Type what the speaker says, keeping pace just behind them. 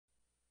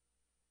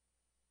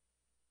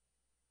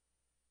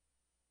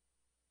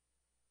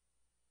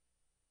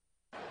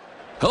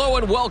Hello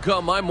and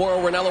welcome. I'm Mauro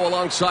Ranallo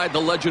alongside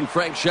the legend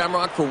Frank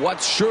Shamrock for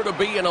what's sure to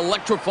be an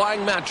electrifying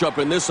matchup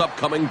in this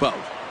upcoming bout.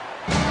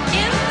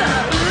 In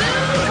the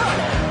blue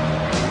corner,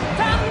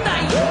 from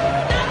the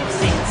United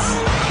States,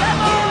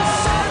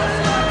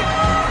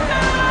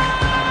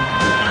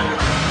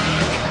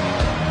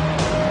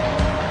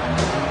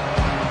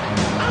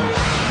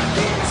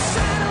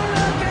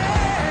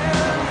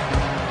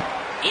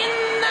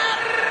 in the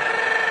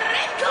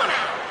red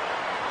corner,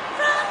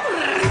 from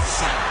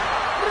Russia,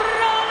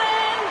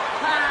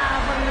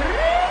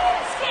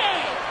 Pavlinsky.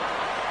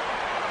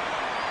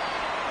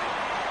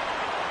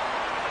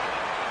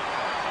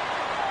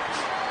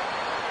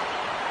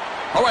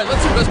 All right,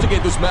 let's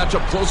investigate this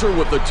matchup closer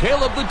with the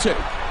tail of the tape.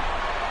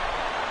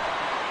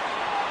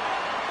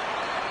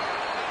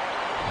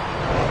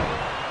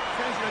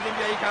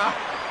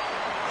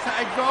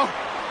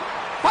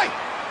 Fight!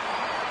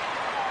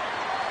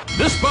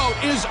 This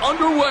bout is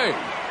underway.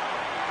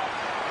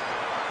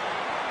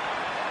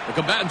 The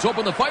combatants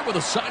open the fight with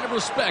a sign of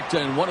respect,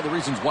 and one of the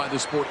reasons why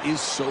this sport is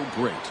so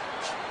great.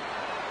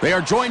 They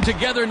are joined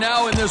together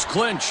now in this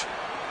clinch.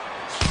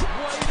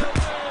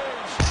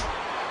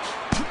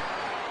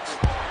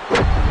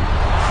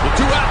 The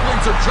two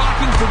athletes are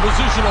jockeying for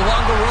position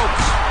along the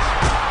ropes.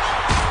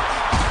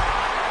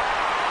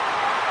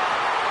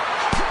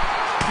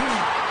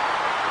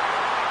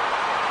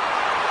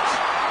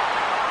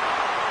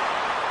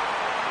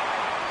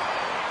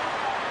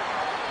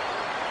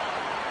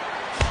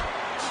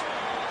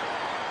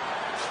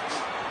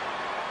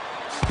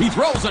 He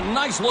throws a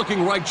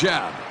nice-looking right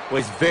jab.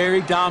 Well, he's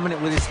very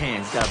dominant with his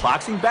hands. He's got a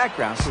boxing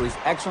background, so he's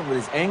excellent with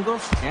his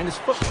angles and his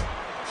footwork.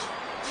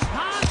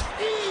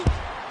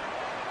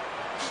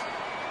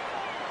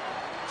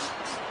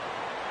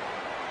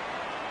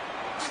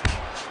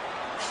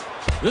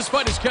 This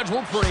fight is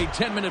scheduled for a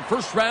 10-minute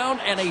first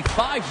round and a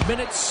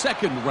 5-minute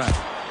second round.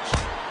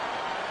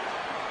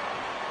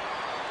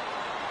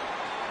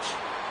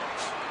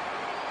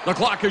 The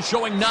clock is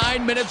showing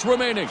 9 minutes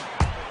remaining.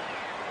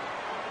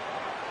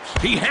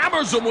 He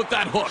hammers him with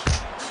that hook.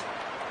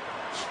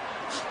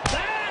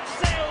 That's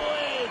the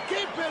way.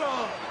 Keep it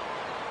on.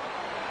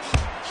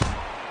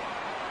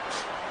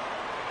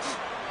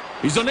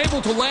 He's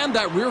unable to land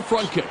that rear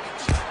front kick.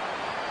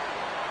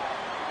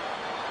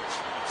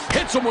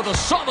 Hits him with a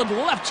solid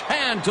left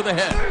hand to the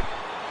head.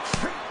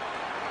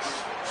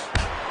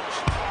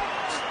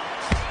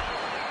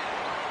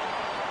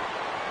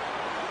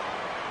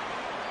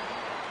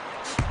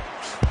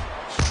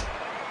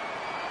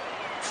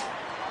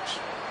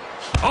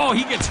 Oh,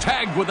 he gets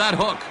tagged with that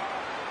hook.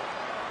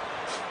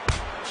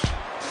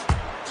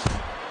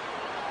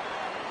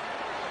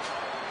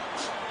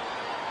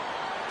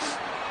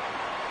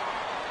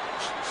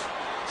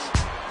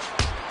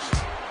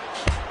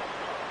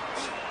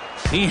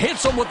 He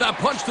hits him with that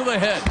punch to the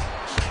head.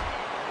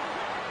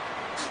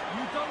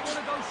 You don't want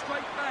to go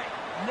straight back.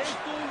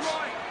 Left or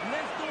right.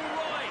 Left or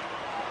right.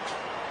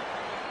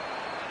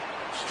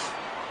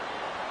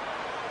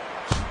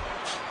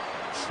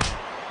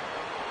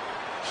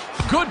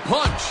 Good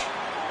punch.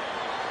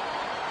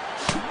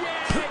 Yeah,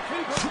 keep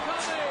it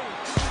coming.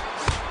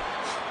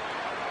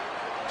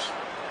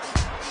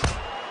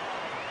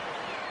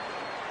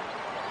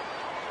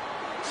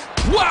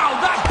 Wow,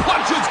 that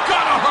punch is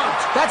gonna hurt.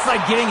 That's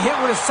like getting hit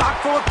with a sock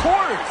full of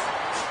quarters.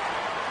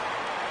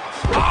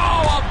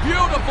 Oh, a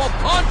beautiful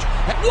punch.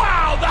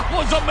 Wow, that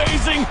was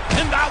amazing,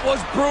 and that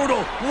was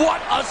brutal. What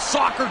a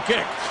soccer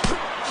kick.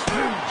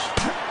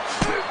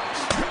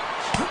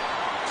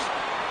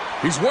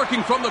 He's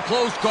working from the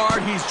closed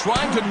guard. He's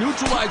trying to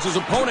neutralize his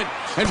opponent,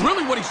 and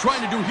really what he's trying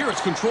to do here is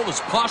control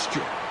his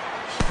posture.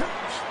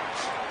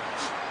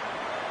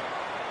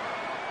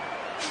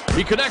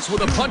 He connects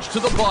with a punch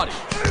to the body.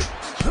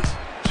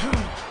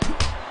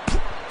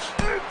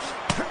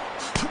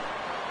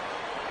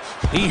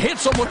 He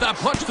hits him with that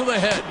punch to the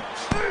head.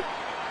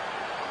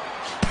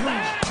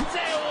 That's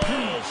the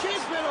way.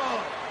 Keep it on.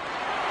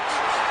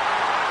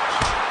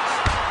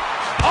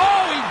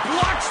 Oh, he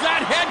blocks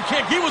that head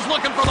kick. He was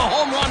looking for the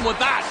home run with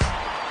that.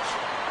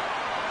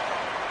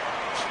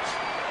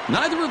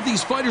 Neither of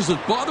these fighters is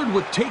bothered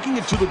with taking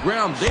it to the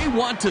ground. They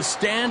want to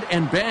stand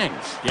and bang.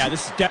 Yeah,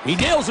 this is He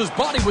nails his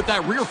body with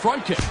that rear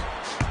front kick.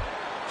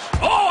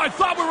 Oh, I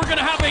thought we were going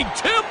to have a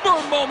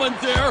timber moment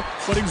there,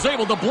 but he was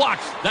able to block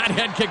that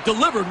head kick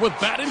delivered with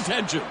bad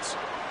intentions.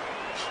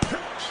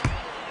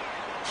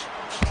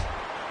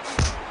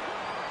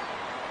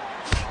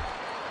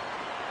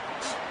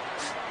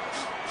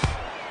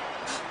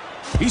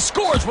 He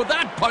scores with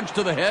that punch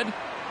to the head.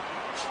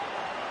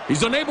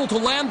 He's unable to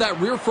land that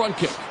rear front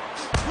kick.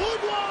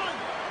 Good one.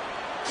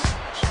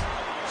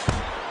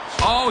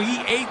 Oh, he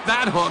ate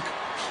that hook.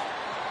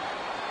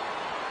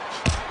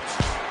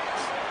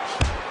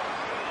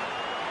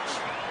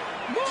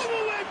 Move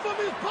away from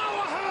his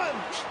power hand.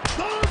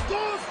 Don't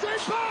go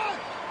straight back.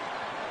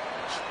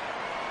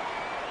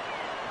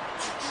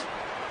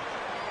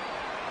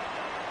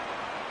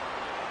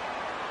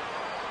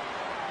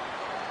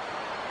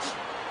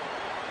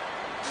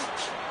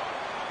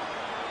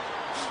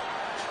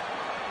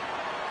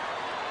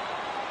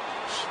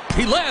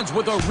 He lands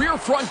with a rear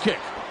front kick.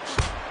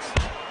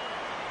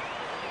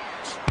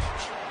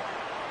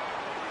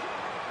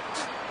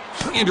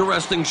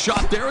 Interesting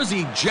shot there as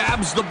he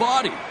jabs the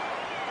body.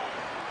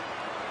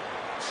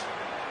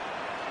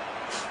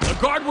 The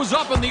guard was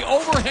up and the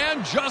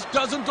overhand just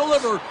doesn't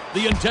deliver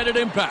the intended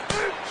impact.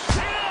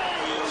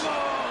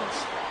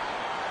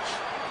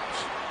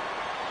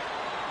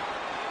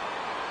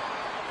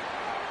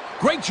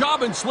 Great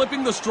job in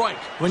slipping the strike.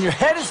 When your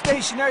head is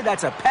stationary,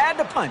 that's a pad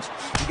to punch.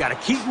 You got to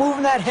keep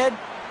moving that head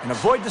and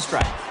avoid the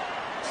strike.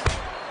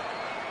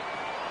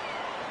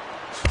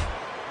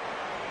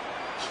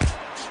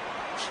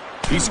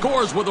 He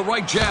scores with a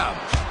right jab.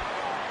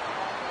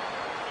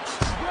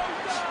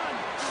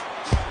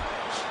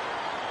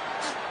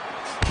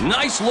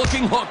 Nice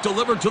looking hook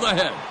delivered to the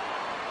head.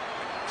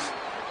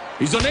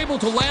 He's unable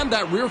to land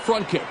that rear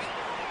front kick.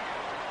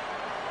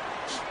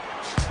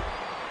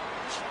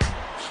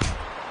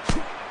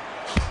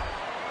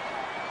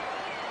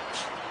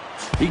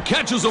 He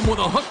catches him with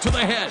a hook to the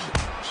head.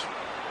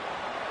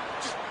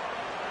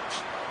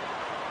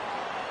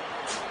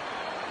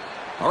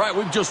 All right,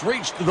 we've just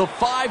reached the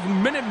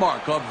 5-minute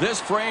mark of this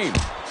frame.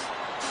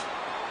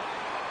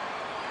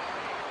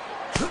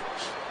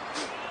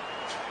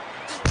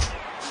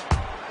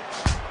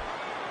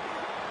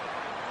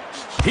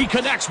 He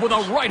connects with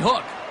a right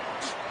hook.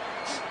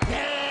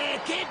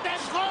 Keep it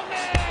coming!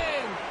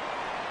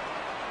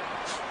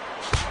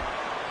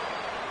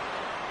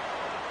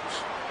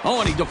 Oh,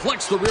 and he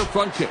deflects the rear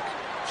front kick.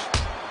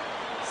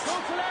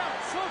 Circle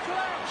out! Circle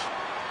out!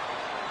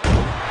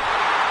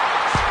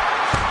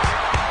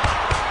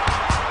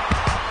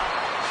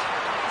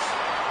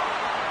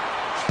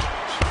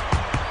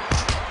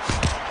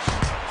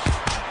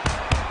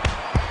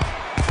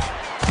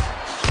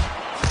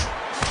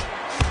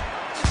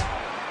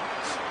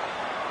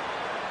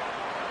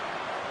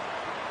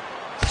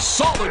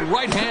 Solid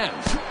right hand.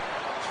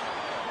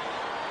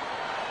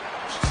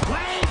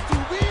 Place to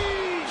be!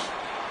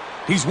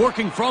 He's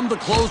working from the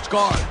closed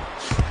guard.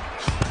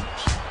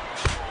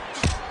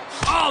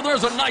 Oh,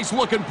 there's a nice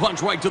looking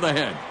punch right to the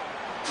head.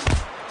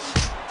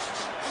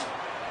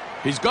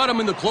 He's got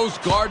him in the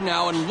closed guard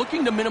now and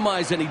looking to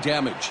minimize any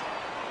damage.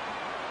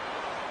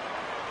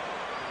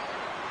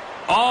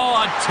 Oh,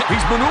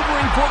 he's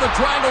maneuvering for the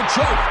triangle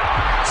choke.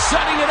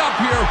 Setting it up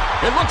here.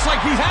 It looks like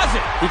he has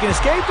it. He can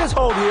escape this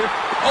hold here.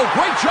 Oh,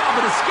 great job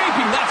at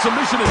escaping that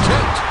submission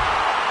attempt.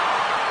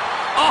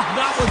 Oh,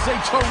 that was a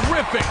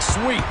terrific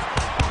sweep.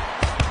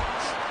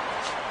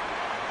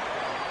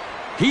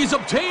 He's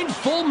obtained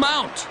full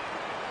mount.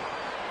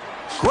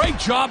 Great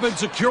job in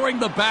securing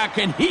the back,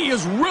 and he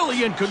is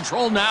really in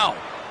control now.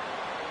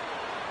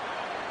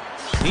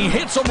 He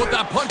hits him with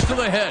that punch to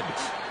the head.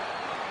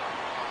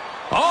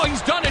 Oh,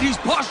 he's done it. He's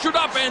postured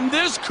up, and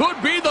this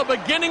could be the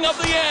beginning of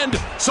the end.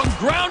 Some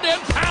ground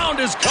and pound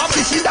is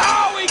coming.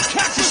 Oh, he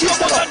catches him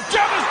with a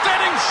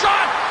devastating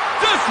shot.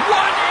 This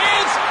one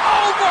is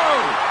over.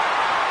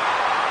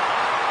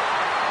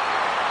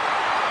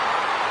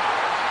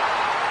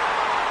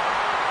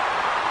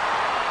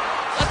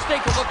 Let's take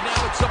a look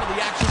now at some of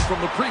the action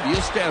from the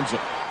previous stanza.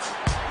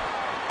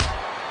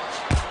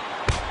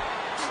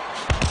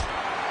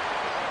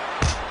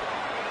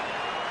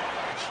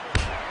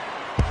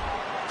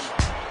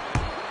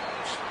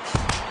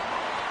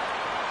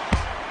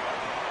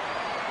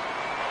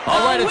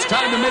 All right, it's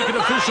time to make it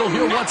official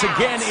here once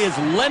again is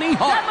Lenny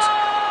Hart.